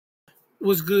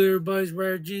What's good, everybody? It's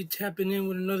RiderG tapping in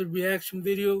with another reaction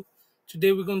video.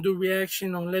 Today we're going to do a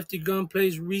reaction on Lefty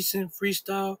Gunplay's recent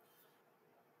freestyle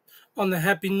on the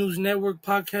Happy News Network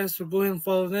podcast, so go ahead and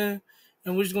follow them.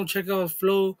 And we're just going to check out his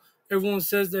flow. Everyone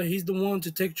says that he's the one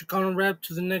to take Chicano rap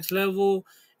to the next level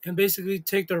and basically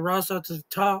take the roster to the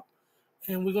top.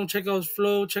 And we're going to check out his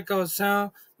flow, check out his sound.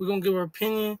 We're going to give our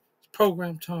opinion. It's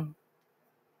program time.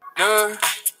 Duh.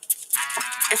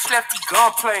 It's Lefty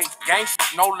Gunplay,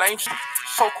 gangsta, no lame shit.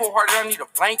 So cold hearted, I need a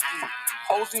blanket.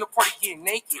 Hoes in the party getting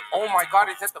naked. Oh my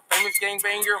god, is that the famous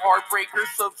gangbanger? Heartbreaker,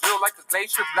 Sub-Zero like a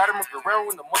glacier. Vladimir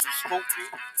Guerrero in the mother stupid.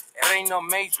 It ain't no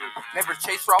major. Never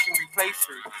chase her off and replace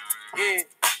her. Yeah.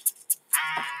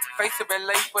 Face of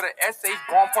LA for the essays.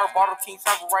 Born part bottle kings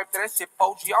have a right to that shit.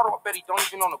 4G auto, I bet he don't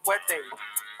even know the wet day.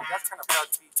 That's kind of bad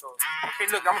beat though.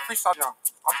 Okay, look, I'm a freestyle now.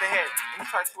 Off the head. Let me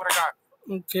try to see what I got.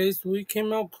 Okay, so he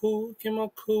came out cool.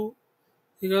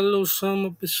 He got a little something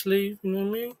up his sleeve, you know what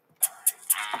I mean?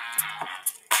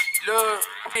 Look,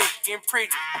 big, getting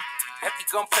pretty. Lefty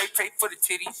Gunplay, pay for the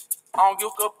titties. I don't give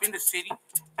up in the city.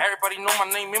 Everybody know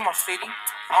my name in my city.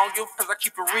 I don't give cause I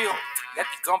keep it real.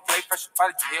 Lefty Gunplay, pressure by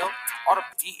the jail. All the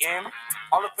DM,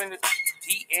 all up in the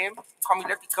DM. Call me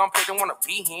Lefty Gunplay, don't wanna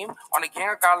be him. On the gang,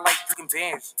 I got like 3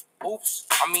 bands. Oops,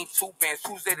 I mean 2 bands.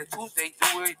 Tuesday to Tuesday,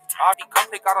 do it. Lefty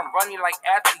Gunplay got them running like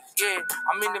athletes, yeah.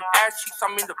 I'm in them ass cheeks,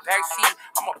 I'm in the backseat.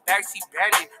 I'm a backseat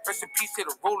bandit. Rest in peace to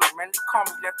the ruler, man. They call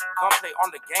me Lefty Gunplay. On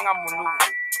the gang, I'm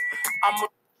maneuvering. I'm a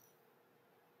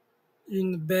You're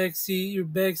in the backseat, you're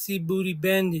backseat booty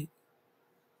bandit.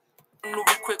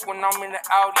 moving quick when I'm in the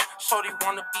Audi. Shorty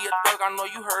wanna be a thug, I know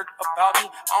you heard about me.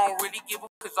 I don't really give a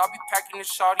cause I'll be packing the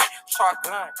shorty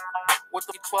shotgun with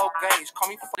the 12 gauge. Call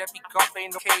me Lefty Gunplay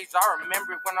in the cage. I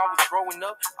remember when I was growing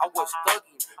up, I was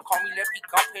thugging. Call me Lefty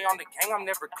Gunplay on the gang, I'm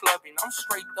never clubbing. I'm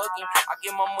straight thugging. I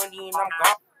get my money and I'm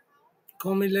gone.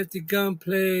 Call me Lefty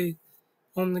Gunplay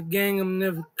on the gang, I'm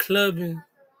never clubbing.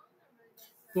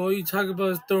 All you talk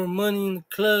about is throwing money in the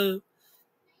club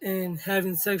and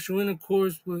having sexual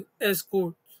intercourse with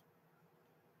escorts.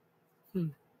 Call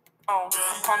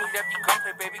me Lefty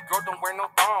Gunplay, baby girl, don't wear no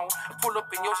thong. Pull up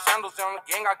in your sandals on the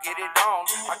gang, I get it on.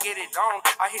 I get it on.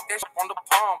 I hit that shit on the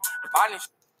palm.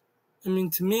 I mean,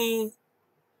 to me,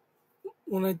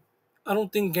 when I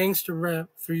don't think gangster rap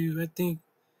for you. I think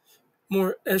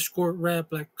more escort rap,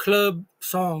 like club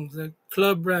songs, like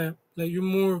club rap. Like you're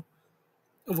more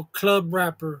of a club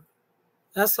rapper.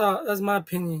 That's my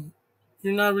opinion.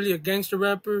 You're not really a gangster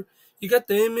rapper. You got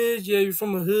the image, yeah, you're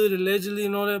from a hood allegedly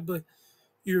and all that, but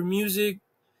your music,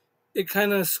 it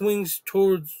kind of swings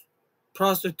towards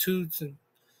prostitutes and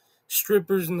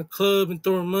strippers in the club and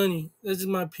throwing money. That's just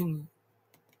my opinion.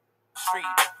 Street,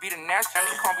 be the national,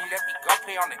 they call me Lefty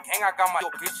Gunplay on the gang. I got my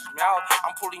bitch's mouth.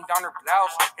 I'm pulling down her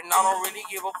blouse, and I don't really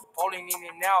give a pulling in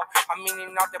and out. I'm in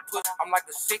and out that pussy. I'm like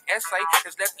a sick essay.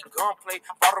 It's Lefty Gunplay,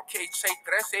 bottle cage, say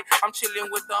 13. I'm chilling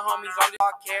with the homies on the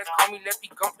podcast. Call me Lefty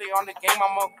Gunplay on the game.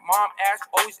 My mom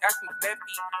always ask me,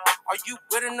 Lefty, are you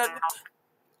with another?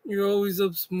 You're always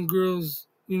up some girls,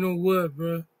 you know what,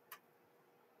 bro?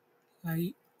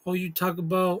 Like all you talk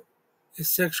about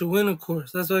is sexual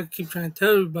intercourse. That's what I keep trying to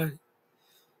tell everybody.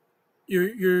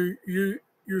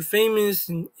 You're famous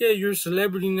and yeah, you're a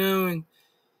celebrity now and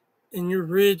you're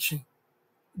rich,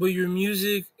 but your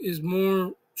music is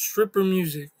more stripper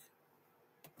music.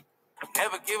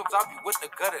 Never give up, I be with the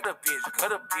gutter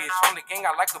bitch. On the gang,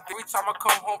 I like her every time I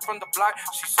come home from the block.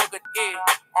 She so good, yeah.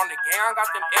 On the gang, I got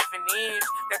them effing ends.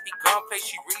 Lefty Gunplay,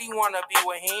 she really wanna be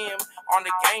with him. On the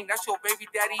gang, that's your baby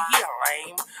daddy, he a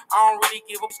lame. I don't really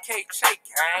give up cake, shake,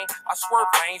 gang. I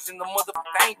swerve lanes in the mother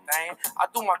thing. I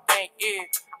do my thing, yeah.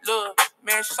 Look,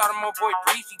 man, shout out my boy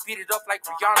Breezy, beat it up like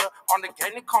Rihanna. On the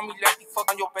gang, they call me Lefty, fuck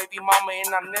on your baby mama, and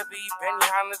I never eat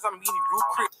Benihana's. I'm eating root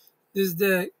crib. This is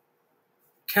that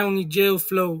county jail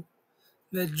flow,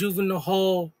 that juvenile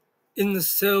hall in the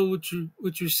cell with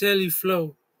your celly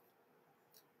flow.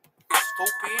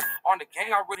 Stupid. On the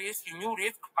gang, I really is. You knew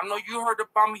this. I know you heard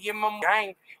about me in my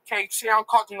gang. Can't say I'm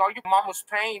causing all your mama's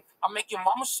pain. I make your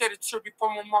mama shed a tear before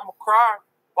my mama cry.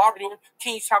 Bottle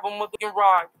kings have a motherfucking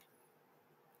ride.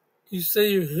 You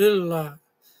say you're hood a lot.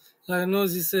 Like I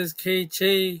notice he says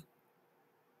KJ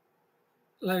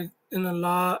like in a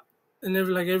lot and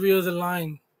every other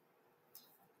line.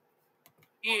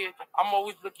 Yeah, I'm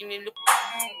always looking in the.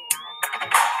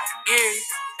 Yeah,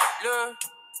 look.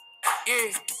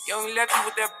 Yeah, young Lefty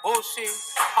with that bullshit.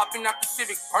 Hopping out the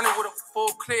Civic, burning with a full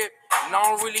clip. And I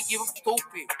don't really give a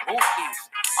stupid, ruthless.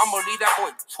 I'ma leave that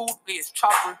boy toothless.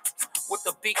 Chopper with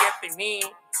the big F and N.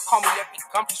 Call me Lefty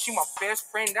Gunplay, she my best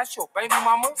friend. That's your baby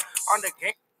mama on the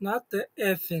game. Not the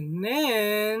F and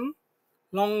N.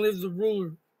 Long live the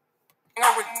ruler. I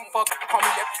really fuck, call me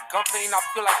lefty gunplay, and I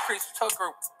feel like Chris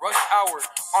Tucker, rush hour.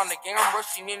 On the gang, I'm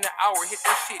rushing in the hour. Hit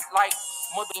that shit like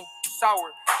mother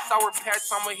sour. Sour patch,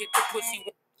 I'ma hit the pussy.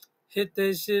 Hit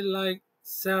that shit like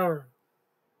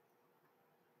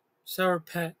Sour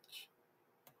Patch.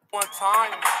 One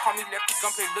time, call me lefty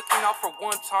gunplay, looking out for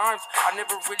one times. I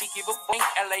never really give a fuck.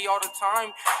 LA all the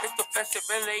time. It's the festive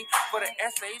LA for the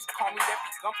essays. Call me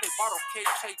lefty gunplay, bottle K,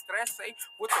 Che, Trece.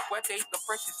 With the wet day, the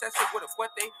freshest essay with a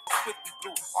wet day. Swiftly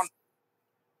blue on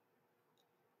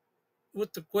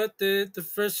With the cuete, the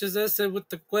freshest essay with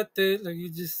the cuete, like you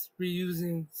just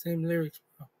reusing same lyrics,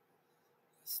 bro.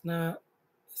 It's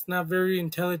not very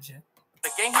intelligent.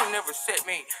 the game, he'll never set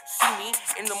me. See me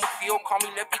in the field, call me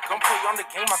lefty gunplay on the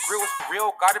game. My grill is for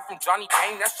real. Got it from Johnny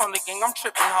Kane. That's on the game. I'm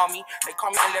tripping, homie. They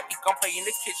call me a lefty gunplay in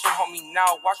the kitchen, homie.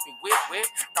 Now watch me whip.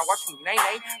 Now watch me nay.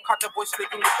 Caught that boy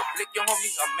slipping with the flick, your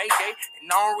homie a Mayday.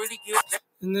 And I don't really give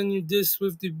a And then you diss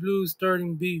Swifty Blue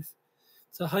starting beef.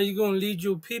 So how you gonna lead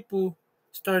your people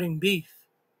starting beef?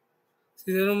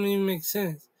 See, that don't even make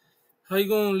sense. How you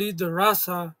gonna lead the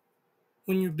Rasa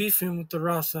when you're beefing with the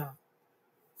Rasa?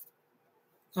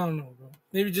 I don't know, bro.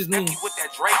 Maybe just me. with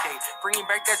that Dre day, bringing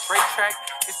back that Dre track.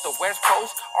 It's the West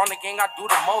Coast. On the gang, I do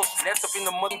the most. Left up in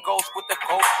the muddy ghost with the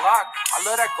ghost block. I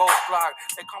love that ghost block.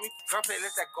 They call me gunplay,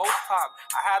 that's that ghost top.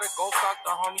 I had a ghost block,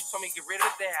 the homies told me get rid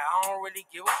of that. I don't really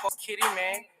give a fuck, kitty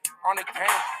man. On the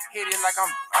gang, hit it like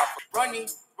I'm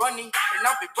running, and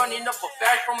I'll be running up a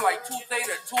bag from like Tuesday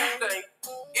to Tuesday.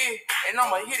 Yeah, and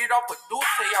I'ma hit it off a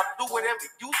Deuce. I'll do whatever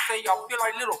you say. I feel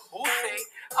like little Boosie.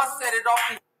 I set it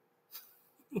off.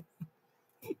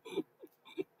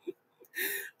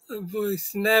 That boy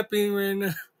snapping right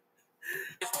now.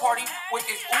 This party with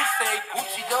this Usain,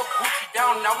 Gucci up, Gucci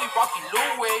down, now we rockin'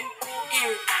 Louis.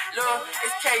 Yeah, look,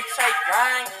 it's K-Che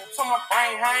gang, so my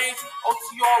brain hangs.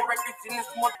 OTR records in this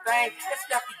mother thing, it's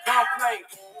lefty gunplay.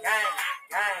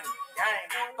 Gang,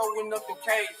 throwing up the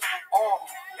case, all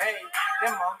day,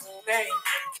 in my thing.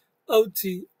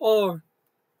 OTR.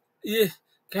 Yeah,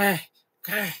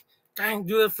 gang.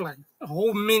 Do that for like a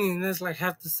whole minute. That's like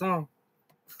half the song.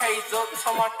 Pays up,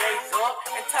 so my days up,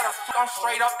 and tell us I'm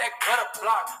straight off that gutter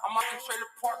block. I'm out in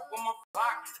trailer park with my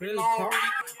block. Trailer park.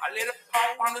 I let it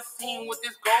pop on the scene with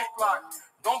this ghost block.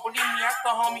 Don't believe me, ask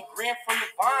the homie Grant from the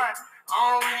vine. I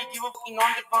don't really give a fucking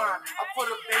on Divine. I put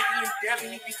a baby in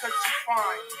Debbie because she's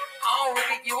fine. I don't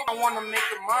really give a I wanna make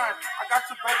it mine. I got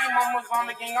two baby mamas on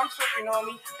the gang, I'm tripping,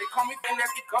 homie. They call me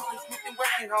Lefty Gunplay, Smith and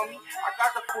Weston, homie. I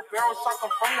got the full barrel shotgun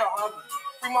from the homie.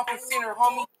 Free my center,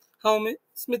 homie. Homie,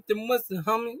 Smith and Wesson,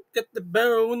 homie. Get the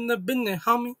barrel in the business,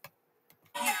 homie.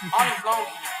 Honest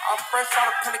lonely. I'm fresh out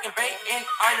of Pelican Bay in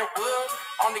Ironwood.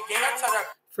 On the game, I tell that.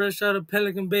 Fresh out of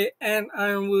Pelican Bay and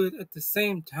Ironwood at the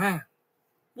same time.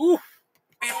 Woo!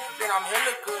 Then I'm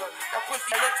hella good. That pussy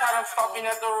hella tight, I'm stopping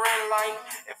at the red light.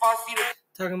 If I see the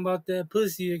Talking about that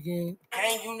pussy again.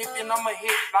 gang unit, then I'ma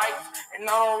hit lights. And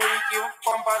I don't really give a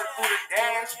fuck about to do the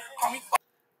dance.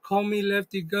 Call me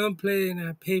Lefty Gunplay and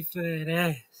I pay for that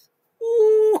ass.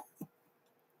 Ooh!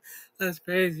 That's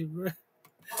crazy, bro.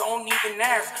 Don't even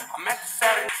ask. I'm at the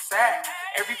Saturday sack.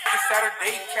 Every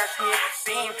Saturday, catch me at the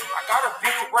scene. I got a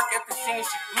bitch to work at the scene and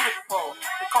she beautiful.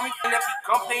 They call me Lefty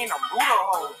Gunplay and I'm rude to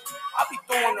hoes. I be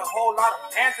throwing a whole lot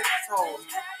of pants at these hoes.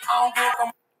 I don't give a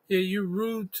fuck. Yeah, you're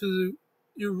rude to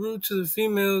the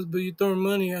females, but you throwing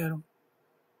money at them.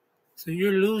 So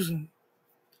you're losing.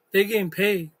 They getting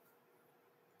paid.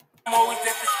 I'm always at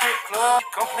the strip club,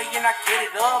 gunplay and I get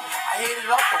it up. I hit it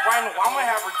up, but right now I'ma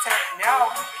have her tapping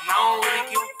out. And I don't really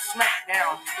give a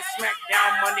smackdown. The smackdown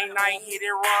Monday night, hit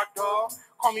it raw dog.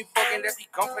 Call me fucking Lefty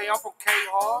Gunplay, I'm from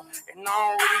K-Hall. And I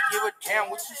don't really give a damn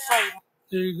what you say,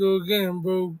 There you go again,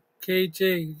 bro.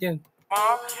 KJ again.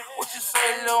 mom. What you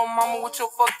say, little mama, with your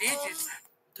fuck digits?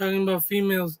 Talking about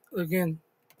females again.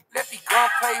 Lefty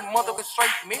Gunplay, mother with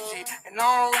straight midget. And I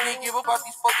don't really give about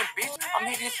these fucking bitches. I'm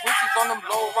hitting switches on them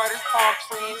low riders, palm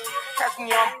trees. Catch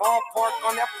me on Ball Park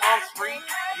on that Palm Street.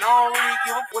 And I don't really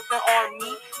give up with the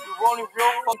army. We rolling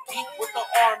real fuck deep with the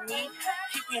army.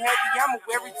 Keeping heavy ammo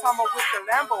every time I whip the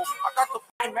Lambo. I got the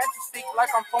fucking magic stick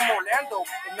like I'm from Orlando.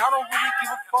 And I don't really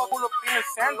give a fuck, pull up in a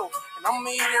sandal. And I'm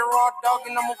gonna eat it raw dog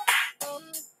and I'm a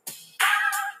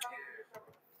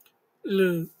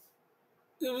Look,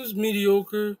 it was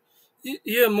mediocre.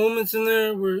 You had moments in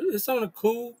there where it sounded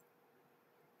cool,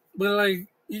 but like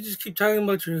you just keep talking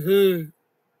about your hood.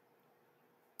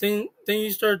 Then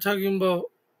you start talking about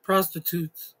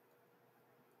prostitutes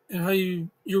and how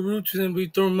you're rude to them, but you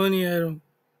throw money at them.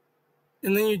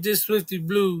 And then you diss Swifty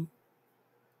Blue,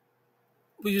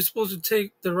 but you're supposed to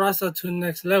take the Rasa to the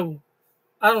next level.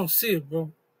 I don't see it,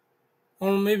 bro. I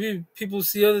don't know, maybe people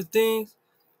see other things,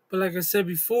 But like I said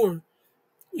before,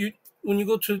 you when you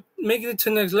go to making it to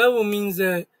the next level means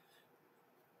that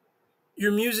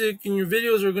your music and your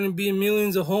videos are going to be in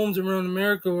millions of homes around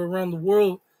America or around the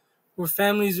world, where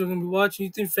families are going to be watching.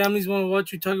 You think families want to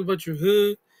watch you talk about your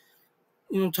hood,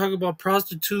 talk about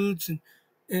prostitutes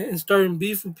and starting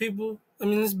beef with people? I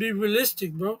mean, let's be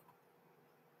realistic, bro.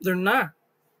 They're not.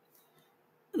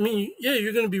 I mean, yeah,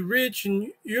 you're going to be rich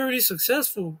and you're already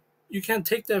successful. You can't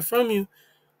take that from you.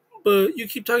 But you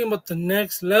keep talking about the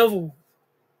next level,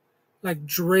 like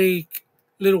Drake,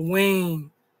 Lil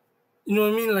Wayne. You know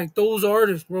what I mean? Like those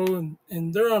artists, bro,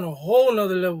 and they're on a whole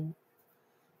nother level.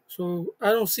 So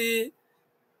I don't see it.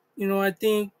 I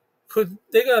think cause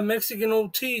they got Mexican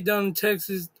OT down in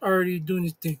Texas already doing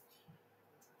his thing.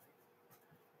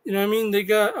 You know what I mean? They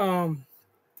got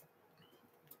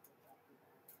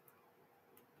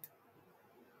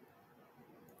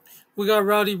we got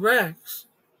Rowdy Rax,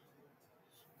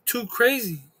 Too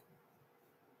Crazy.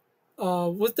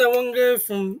 What's that one guy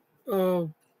from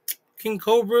King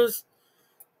Cobras?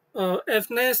 F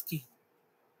Nasty.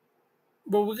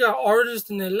 But we got artists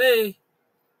in LA.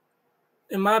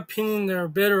 In my opinion, there are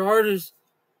better artists.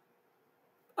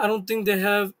 I don't think they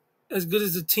have as good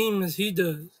as a team as he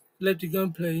does. Lefty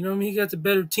Gunplay. You know what I mean? He got the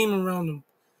better team around him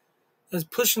that's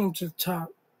pushing him to the top.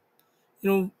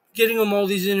 Getting him all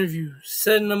these interviews,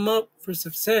 setting him up for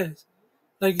success.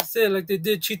 Like you said, like they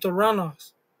did Chito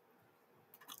Ranos.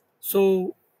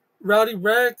 So, Rowdy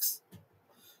Rax,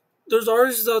 there's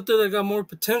artists out there that got more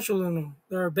potential than him,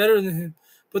 that are better than him,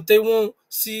 but they won't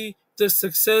see the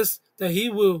success that he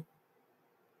will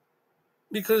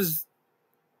because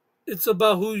it's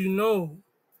about who you know,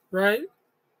 right?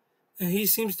 And he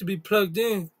seems to be plugged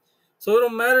in. So it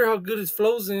don't matter how good his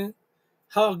flows in,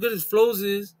 how good his flows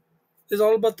is. It's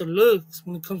all about the looks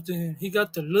when it comes to him. He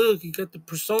got the look, he got the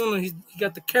persona, he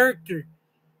got the character.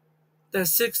 That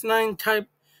 6ix9ine type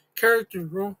character,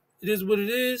 bro. It is what it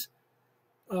is.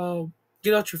 Uh,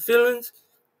 get out your feelings,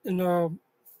 and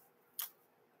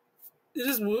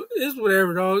it is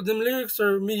whatever, dog. Them lyrics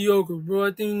are mediocre, bro.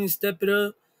 I think you need to step it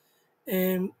up,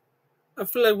 and I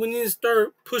feel like we need to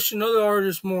start pushing other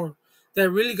artists more that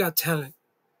really got talent,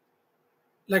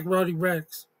 like Rowdy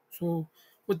Rax. So,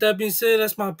 with that being said,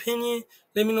 that's my opinion.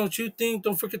 Let me know what you think.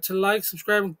 Don't forget to like,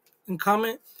 subscribe, and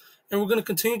comment. And we're gonna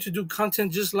continue to do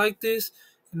content just like this.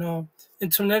 And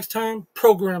until next time,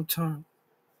 program time.